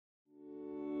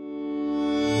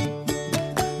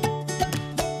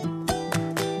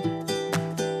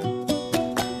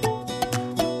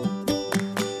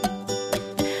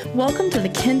Welcome to the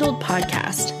Kindled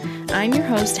Podcast. I'm your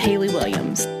host, Haley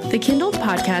Williams. The Kindled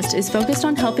Podcast is focused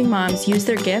on helping moms use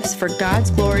their gifts for God's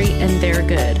glory and their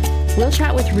good. We'll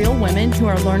chat with real women who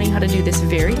are learning how to do this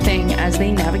very thing as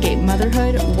they navigate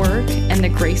motherhood, work, and the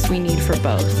grace we need for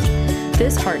both.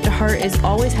 This heart-to-heart is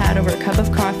always had over a cup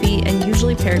of coffee and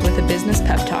usually paired with a business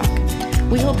pep talk.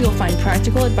 We hope you'll find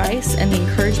practical advice and the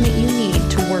encouragement you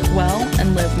need to work well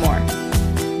and live more.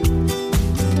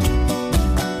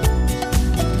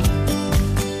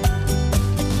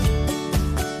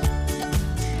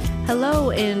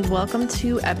 Hello, and welcome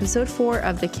to episode 4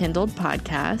 of the Kindled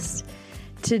Podcast.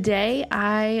 Today,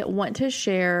 I want to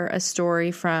share a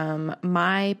story from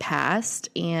my past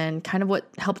and kind of what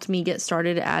helped me get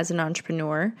started as an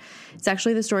entrepreneur. It's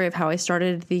actually the story of how I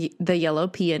started the Yellow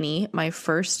Peony, my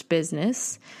first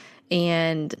business.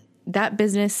 And that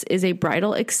business is a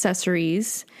bridal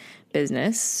accessories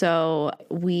business. So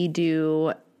we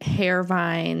do hair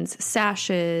vines,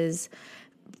 sashes,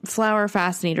 flower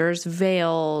fascinators,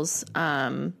 veils,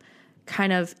 kind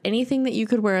of anything that you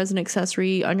could wear as an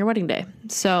accessory on your wedding day.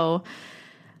 So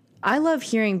I love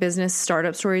hearing business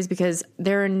startup stories because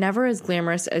they're never as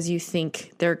glamorous as you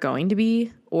think they're going to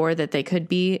be or that they could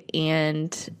be.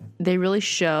 And they really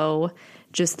show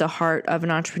just the heart of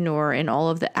an entrepreneur and all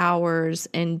of the hours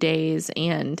and days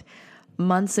and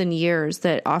months and years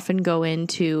that often go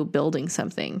into building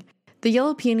something. The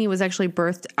Yellow Peony was actually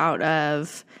birthed out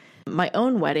of my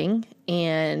own wedding.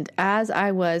 And as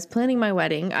I was planning my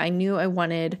wedding, I knew I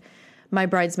wanted my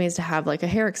bridesmaids to have like a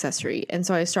hair accessory. And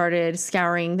so I started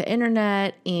scouring the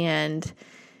internet and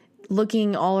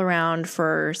looking all around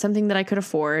for something that I could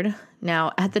afford.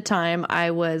 Now, at the time,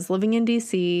 I was living in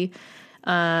DC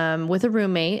with a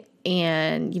roommate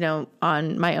and,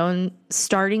 on my own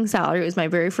starting salary. It was my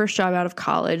very first job out of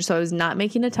college. So I was not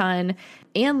making a ton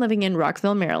and living in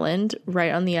Rockville, Maryland,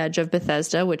 right on the edge of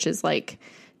Bethesda, which is like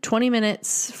 20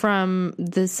 minutes from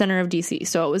the center of DC.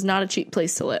 So it was not a cheap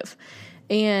place to live.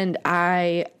 And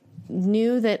I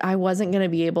knew that I wasn't going to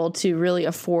be able to really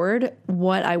afford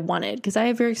what I wanted because I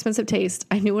have very expensive taste.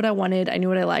 I knew what I wanted. I knew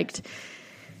what I liked.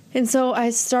 And so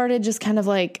I started just kind of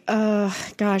like,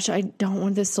 gosh, I don't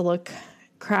want this to look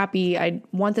crappy. I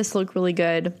want this to look really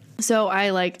good. So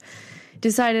I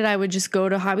decided I would just go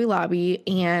to Hobby Lobby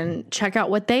and check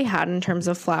out what they had in terms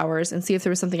of flowers and see if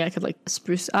there was something I could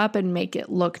spruce up and make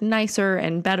it look nicer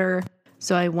and better.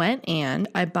 So I went and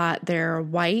I bought their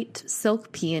white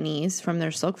silk peonies from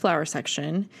their silk flower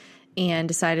section and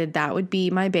decided that would be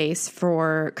my base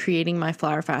for creating my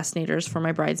flower fascinators for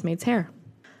my bridesmaids' hair.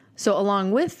 So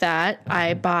along with that,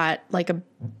 I bought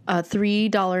a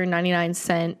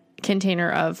 $3.99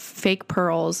 container of fake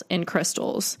pearls and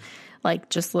crystals,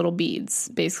 like just little beads,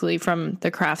 basically from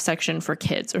the craft section for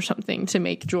kids or something to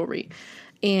make jewelry.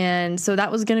 And so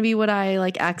that was going to be what I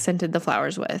accented the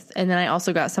flowers with. And then I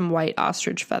also got some white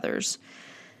ostrich feathers.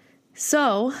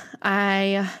 So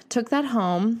I took that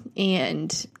home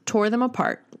and tore them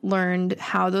apart, learned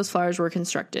how those flowers were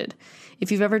constructed.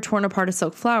 If you've ever torn apart a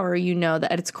silk flower, you know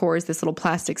that at its core is this little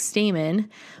plastic stamen.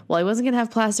 Well, I wasn't going to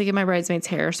have plastic in my bridesmaid's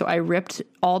hair, so I ripped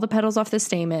all the petals off the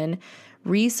stamen,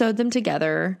 re-sewed them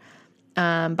together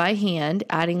by hand,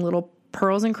 adding little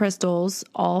pearls and crystals,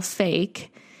 all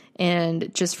fake,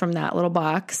 and just from that little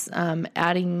box,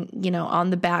 adding, on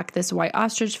the back, this white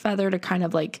ostrich feather to kind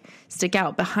of stick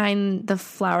out behind the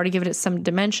flower to give it some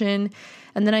dimension.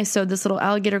 And then I sewed this little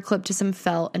alligator clip to some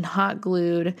felt and hot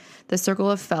glued the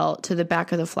circle of felt to the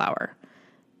back of the flower.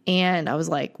 And I was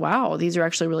like, wow, these are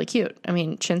actually really cute. I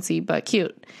mean, chintzy, but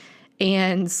cute.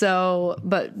 And so,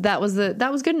 but that was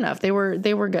good enough. They were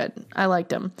good. I liked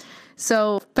them.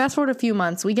 So fast forward a few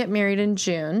months, we get married in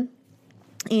June,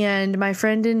 and my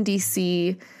friend in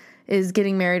DC is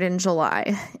getting married in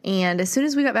July. And as soon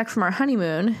as we got back from our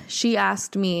honeymoon, she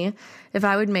asked me if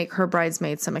I would make her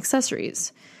bridesmaids some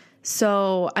accessories.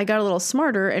 So I got a little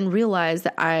smarter and realized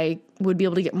that I would be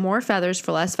able to get more feathers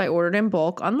for less if I ordered in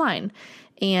bulk online.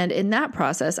 And in that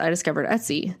process, I discovered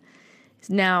Etsy.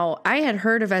 Now, I had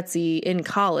heard of Etsy in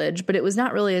college, but it was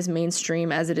not really as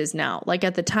mainstream as it is now.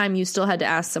 At the time, you still had to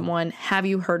ask someone, have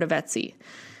you heard of Etsy?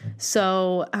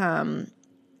 So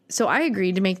I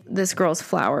agreed to make this girl's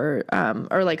flower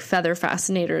or feather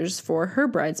fascinators for her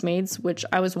bridesmaids, which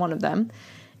I was one of them.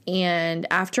 And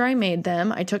after I made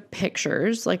them, I took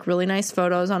pictures, really nice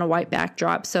photos on a white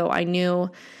backdrop. So I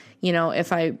knew,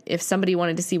 if somebody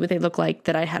wanted to see what they look like,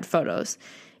 that I had photos.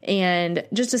 And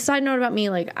just a side note about me,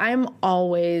 I'm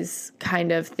always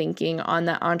kind of thinking on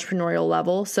that entrepreneurial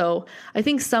level. So I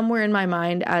think somewhere in my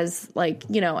mind as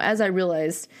I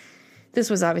realized this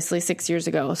was obviously 6 years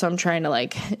ago, so I'm trying to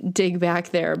dig back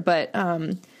there. But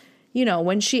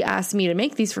when she asked me to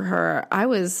make these for her, I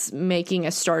was making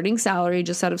a starting salary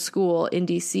just out of school in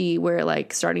DC, where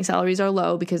like starting salaries are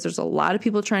low because there's a lot of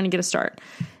people trying to get a start.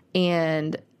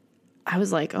 And I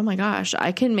was like, oh my gosh,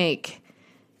 I can make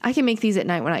these at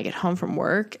night when I get home from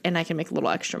work, and I can make a little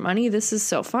extra money. This is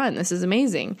so fun. This is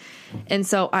amazing. And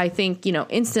so I think,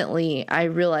 instantly I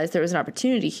realized there was an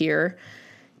opportunity here.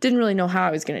 Didn't really know how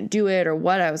I was going to do it or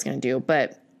what I was going to do,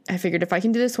 but I figured if I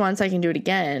can do this once, I can do it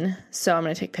again. So I'm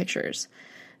going to take pictures.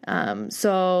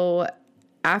 So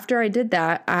after I did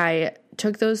that, I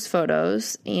took those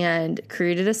photos and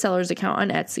created a seller's account on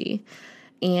Etsy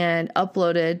and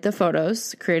uploaded the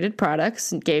photos, created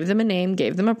products, and gave them a name,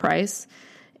 gave them a price.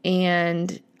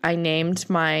 And I named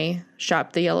my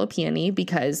shop the Yellow Peony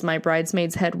because my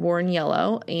bridesmaids had worn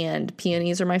yellow, and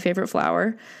peonies are my favorite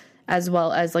flower, as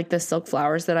well as like the silk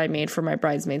flowers that I made for my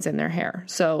bridesmaids in their hair.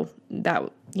 So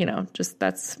that,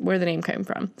 that's where the name came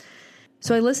from.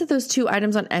 So I listed those 2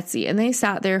 items on Etsy, and they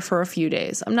sat there for a few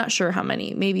days. I'm not sure how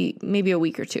many, maybe a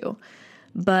week or 2.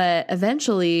 But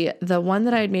eventually the one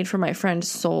that I had made for my friend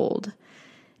sold,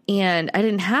 and I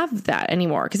didn't have that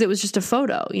anymore because it was just a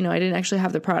photo. I didn't actually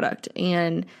have the product.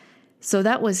 And so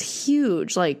that was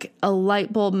huge, like a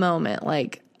light bulb moment.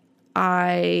 Like,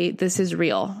 this is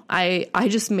real. I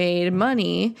just made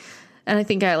money, and I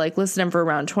think I like listed them for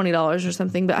around $20 or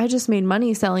something, but I just made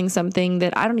money selling something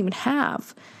that I don't even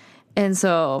have. And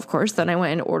so of course, then I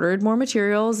went and ordered more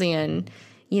materials and,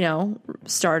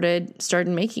 started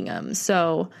making them.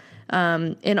 So,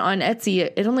 and on Etsy,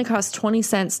 it only costs 20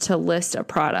 cents to list a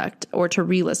product or to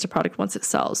relist a product once it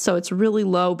sells. So it's really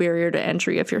low barrier to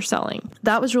entry if you're selling.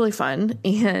 That was really fun.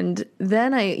 And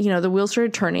then the wheels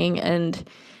started turning, and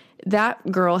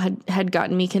that girl had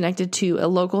gotten me connected to a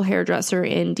local hairdresser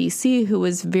in DC who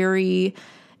was very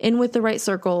in with the right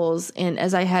circles. And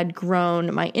as I had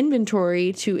grown my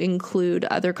inventory to include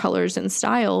other colors and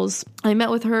styles, I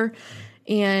met with her,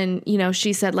 and,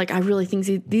 she said, like, I really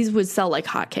think these would sell like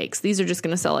hotcakes. These are just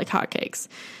going to sell like hotcakes.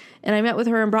 And I met with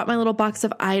her and brought my little box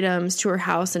of items to her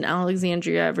house in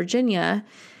Alexandria, Virginia.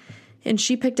 And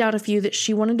she picked out a few that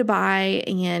she wanted to buy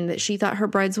and that she thought her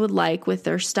brides would like with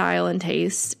their style and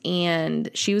taste. And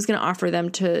she was going to offer them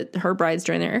to her brides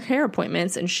during their hair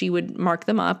appointments, and she would mark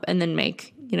them up and then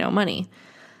make, money.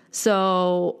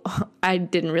 So I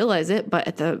didn't realize it, but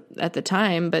at the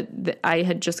time, I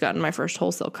had just gotten my first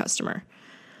wholesale customer.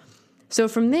 So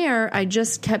from there, I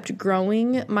just kept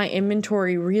growing my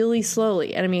inventory really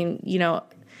slowly. And I mean,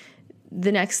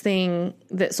 the next thing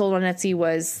that sold on Etsy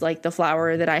was like the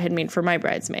flower that I had made for my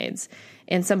bridesmaids,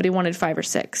 and somebody wanted 5 or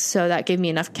 6. So that gave me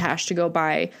enough cash to go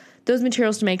buy those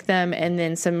materials to make them, and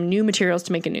then some new materials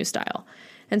to make a new style.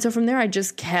 And so from there, I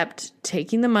just kept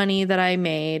taking the money that I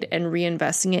made and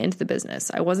reinvesting it into the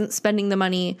business. I wasn't spending the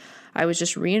money. I was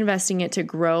just reinvesting it to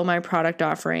grow my product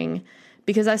offering,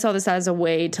 because I saw this as a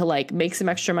way to like make some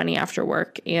extra money after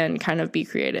work and kind of be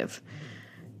creative.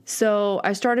 So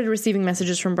I started receiving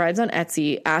messages from brides on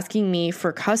Etsy asking me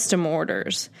for custom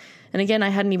orders. And again, I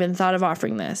hadn't even thought of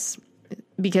offering this,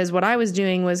 because what I was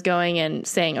doing was going and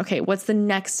saying, okay, what's the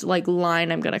next like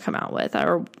line I'm going to come out with?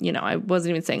 Or, I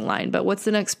wasn't even saying line, but what's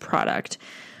the next product?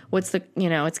 What's the,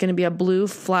 it's going to be a blue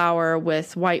flower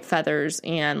with white feathers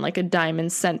and like a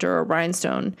diamond center or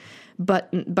rhinestone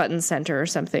button center or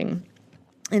something.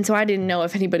 And so I didn't know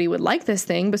if anybody would like this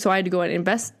thing, but so I had to go and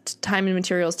invest time and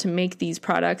materials to make these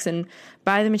products and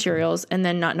buy the materials, and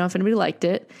then not know if anybody liked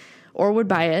it or would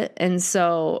buy it. And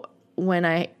so when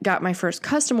I got my first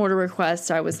custom order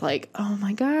request, I was like, oh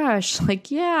my gosh,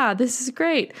 like, yeah, this is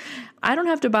great. I don't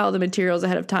have to buy all the materials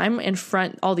ahead of time and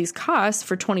front all these costs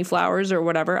for 20 flowers or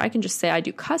whatever. I can just say I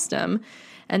do custom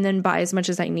and then buy as much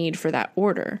as I need for that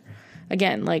order.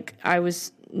 Again, like, I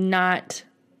was not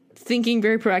thinking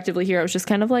very proactively here. I was just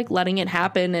kind of like letting it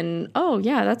happen, and oh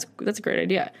yeah, that's a great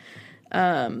idea.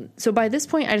 So by this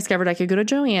point, I discovered I could go to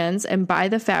Joann's and buy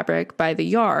the fabric by the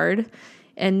yard,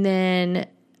 and then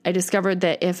I discovered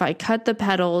that if I cut the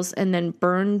petals and then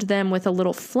burned them with a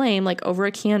little flame, like over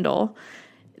a candle,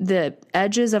 the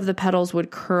edges of the petals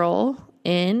would curl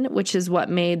in, which is what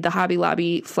made the Hobby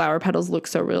Lobby flower petals look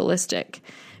so realistic,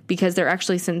 because they're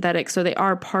actually synthetic. So they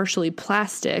are partially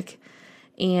plastic,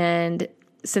 and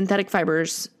synthetic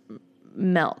fibers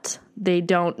melt. They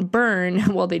don't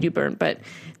burn. Well, they do burn, but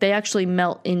they actually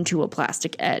melt into a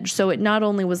plastic edge. So it not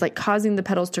only was like causing the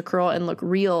petals to curl and look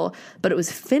real, but it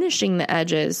was finishing the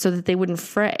edges so that they wouldn't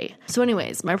fray. So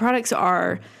anyways, my products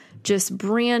are just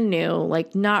brand new,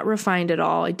 like not refined at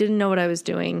all. I didn't know what I was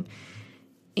doing.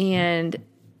 And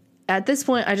at this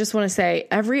point, I just want to say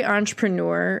every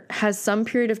entrepreneur has some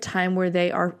period of time where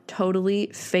they are totally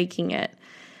faking it.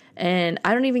 And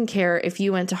I don't even care if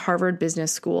you went to Harvard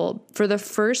Business School. For the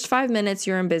first 5 minutes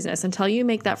you're in business, until you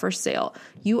make that first sale,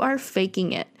 you are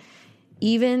faking it.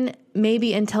 Even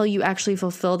maybe until you actually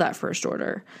fulfill that first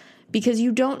order. Because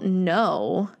you don't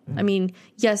know. I mean,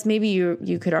 yes, maybe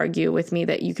you could argue with me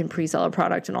that you can pre-sell a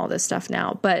product and all this stuff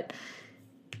now, but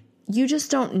you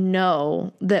just don't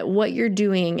know that what you're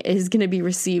doing is going to be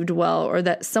received well, or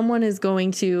that someone is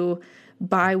going to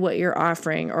buy what you're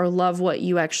offering or love what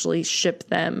you actually ship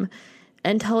them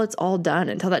until it's all done,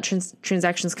 until that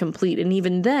transaction's complete. And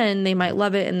even then they might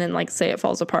love it and then say it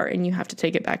falls apart and you have to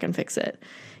take it back and fix it.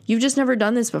 You've just never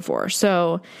done this before.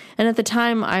 So, and at the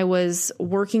time I was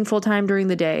working full time during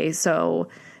the day. So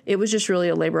it was just really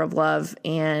a labor of love.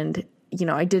 And,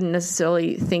 I didn't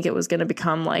necessarily think it was going to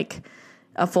become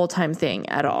a full-time thing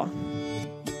at all.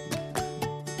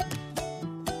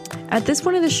 At this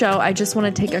point of the show, I just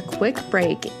want to take a quick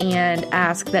break and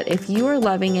ask that if you are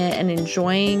loving it and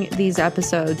enjoying these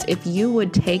episodes, if you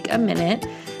would take a minute,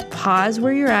 pause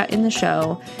where you're at in the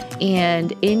show,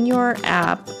 and in your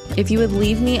app, if you would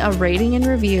leave me a rating and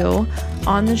review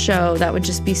on the show, that would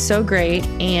just be so great,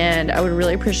 and I would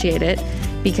really appreciate it,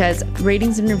 because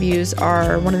ratings and reviews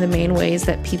are one of the main ways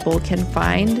that people can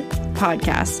find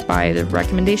podcasts, by the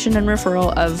recommendation and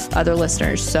referral of other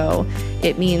listeners. So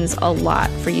it means a lot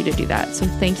for you to do that. So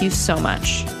thank you so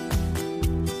much.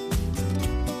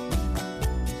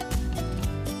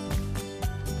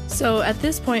 So at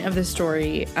this point of the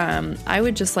story, I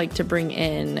would just like to bring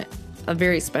in a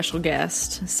very special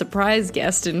guest, surprise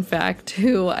guest, in fact,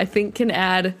 who I think can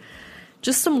add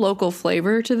just some local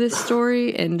flavor to this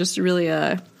story and just really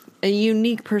a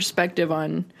unique perspective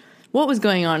on what was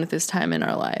going on at this time in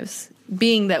our lives,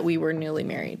 being that we were newly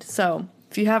married. So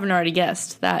if you haven't already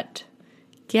guessed, that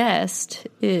guest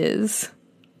is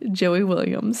Joey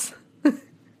Williams.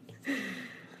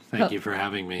 Thank you for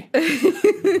having me.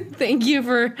 Thank you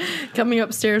for coming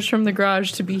upstairs from the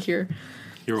garage to be here.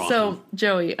 You're welcome. So,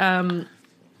 Joey, so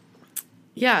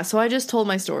I just told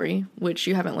my story, which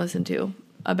you haven't listened to,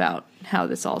 about how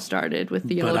this all started with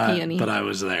the yellow peony. But I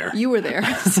was there. You were there,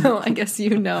 so I guess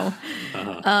you know.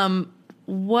 Uh-huh.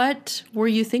 What were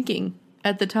you thinking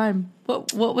at the time?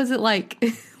 What was it like?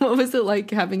 What was it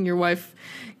like having your wife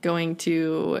going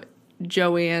to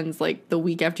Joann's the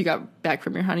week after you got back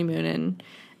from your honeymoon and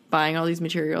buying all these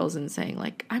materials and saying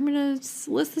I'm going to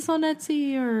list this on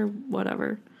Etsy or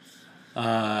whatever?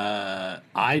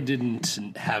 I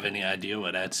didn't have any idea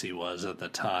what Etsy was at the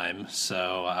time,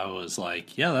 so I was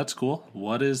like, yeah, that's cool.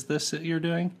 What is this that you're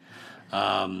doing?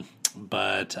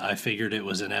 But I figured it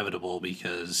was inevitable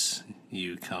because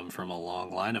you come from a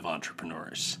long line of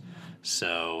entrepreneurs.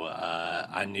 So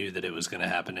I knew that it was going to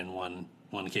happen in one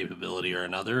capability or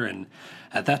another, and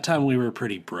at that time we were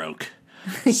pretty broke.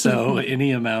 So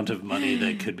any amount of money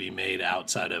that could be made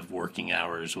outside of working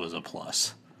hours was a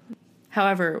plus.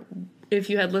 However, if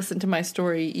you had listened to my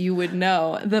story, you would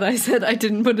know that I said I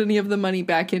didn't put any of the money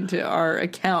back into our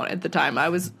account at the time. I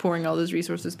was pouring all those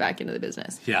resources back into the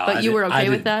business. Yeah, but you were okay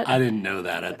with that? I didn't know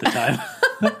that at the time.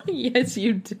 Yes,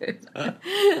 you did.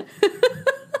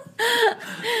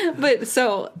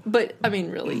 But I mean,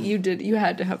 really, you did. You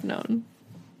had to have known.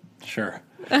 Sure.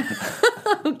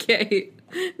 Okay.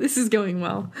 This is going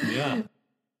well. Yeah.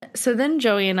 So then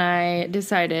Joey and I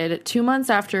decided 2 months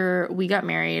after we got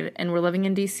married and we're living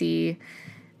in DC,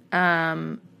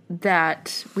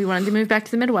 that we wanted to move back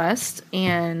to the Midwest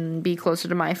and be closer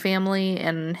to my family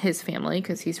and his family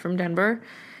because he's from Denver.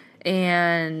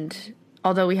 And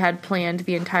although we had planned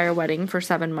the entire wedding for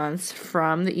 7 months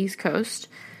from the East Coast,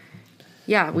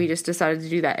 we just decided to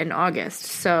do that in August.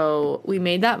 So we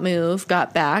made that move,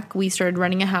 got back, we started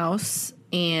renting a house,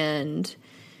 and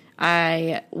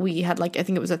we had I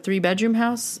think it was a 3-bedroom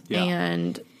house. Yeah.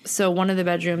 And so one of the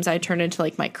bedrooms I turned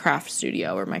into my craft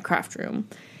studio or my craft room.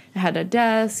 It had a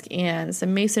desk and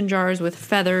some mason jars with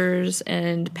feathers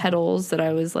and petals that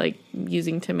I was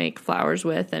using to make flowers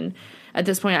with. And at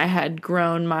this point I had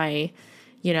grown my,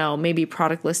 maybe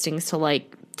product listings to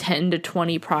 10 to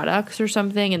 20 products or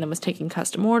something, and then was taking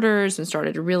custom orders and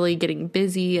started really getting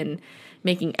busy and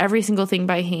making every single thing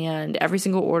by hand, every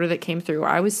single order that came through.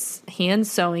 I was hand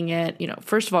sewing it,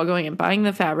 first of all, going and buying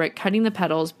the fabric, cutting the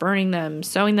petals, burning them,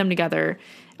 sewing them together,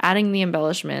 adding the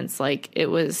embellishments. It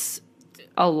was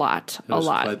a lot. It was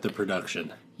quite the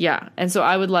production. Yeah. And so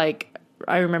I would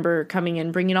I remember coming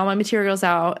in, bringing all my materials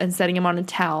out and setting them on a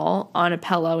towel on a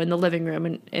pillow in the living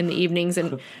room in the evenings.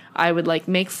 And I would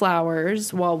make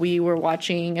flowers while we were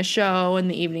watching a show in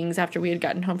the evenings after we had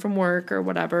gotten home from work or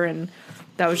whatever. And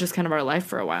that was just kind of our life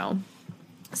for a while.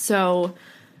 So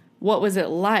what was it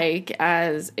like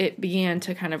as it began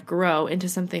to kind of grow into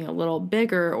something a little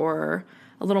bigger or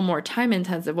a little more time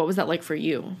intensive. What was that like for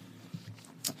you?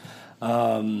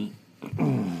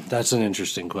 That's an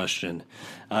interesting question.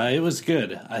 It was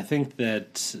good. I think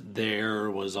that there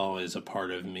was always a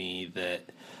part of me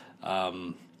that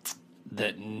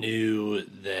that knew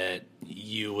that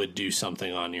you would do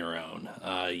something on your own.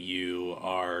 You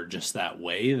are just that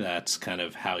way. That's kind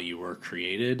of how you were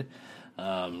created.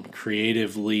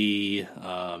 Creatively,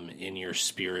 in your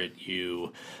spirit,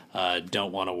 you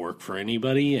don't want to work for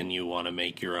anybody, and you want to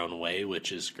make your own way,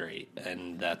 which is great.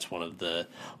 And that's one of the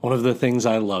things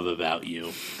I love about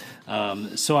you.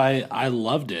 So I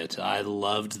loved it. I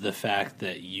loved the fact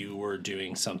that you were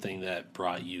doing something that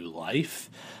brought you life.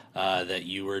 That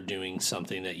you were doing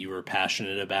something that you were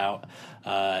passionate about,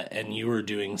 and you were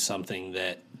doing something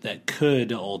that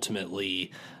could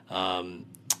ultimately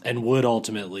and would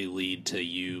ultimately lead to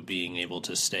you being able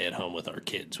to stay at home with our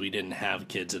kids. We didn't have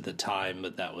kids at the time,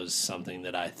 but that was something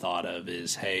that I thought of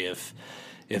is, hey, if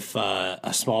a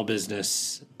small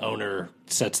business owner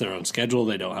sets their own schedule,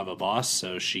 they don't have a boss,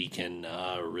 so she can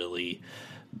really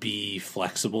be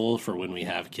flexible for when we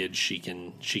have kids. She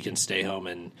can stay home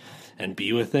and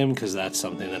be with them, because that's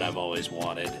something that I've always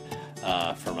wanted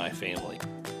for my family.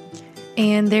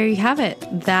 And there you have it.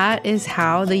 That is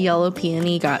how the Yellow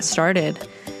Peony got started.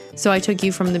 So I took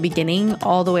you from the beginning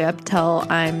all the way up till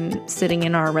I'm sitting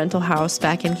in our rental house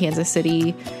back in Kansas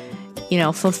City,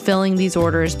 fulfilling these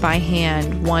orders by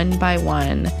hand, one by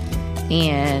one.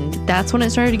 And that's when it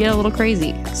started to get a little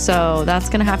crazy. So that's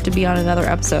going to have to be on another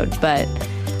episode. But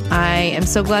I am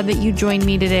so glad that you joined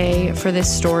me today for this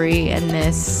story and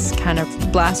this kind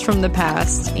of blast from the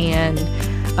past. And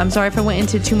I'm sorry if I went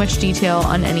into too much detail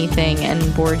on anything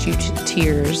and bored you to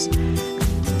tears.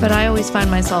 But I always find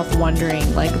myself wondering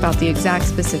about the exact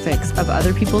specifics of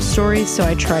other people's stories, so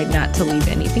I tried not to leave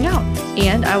anything out.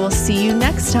 And I will see you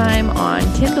next time on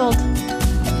Kindled.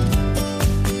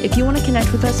 If you want to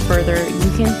connect with us further,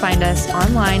 you can find us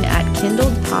online at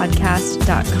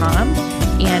kindledpodcast.com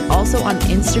and also on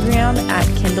Instagram at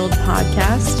Kindled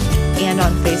Podcast and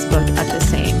on Facebook at the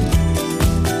same.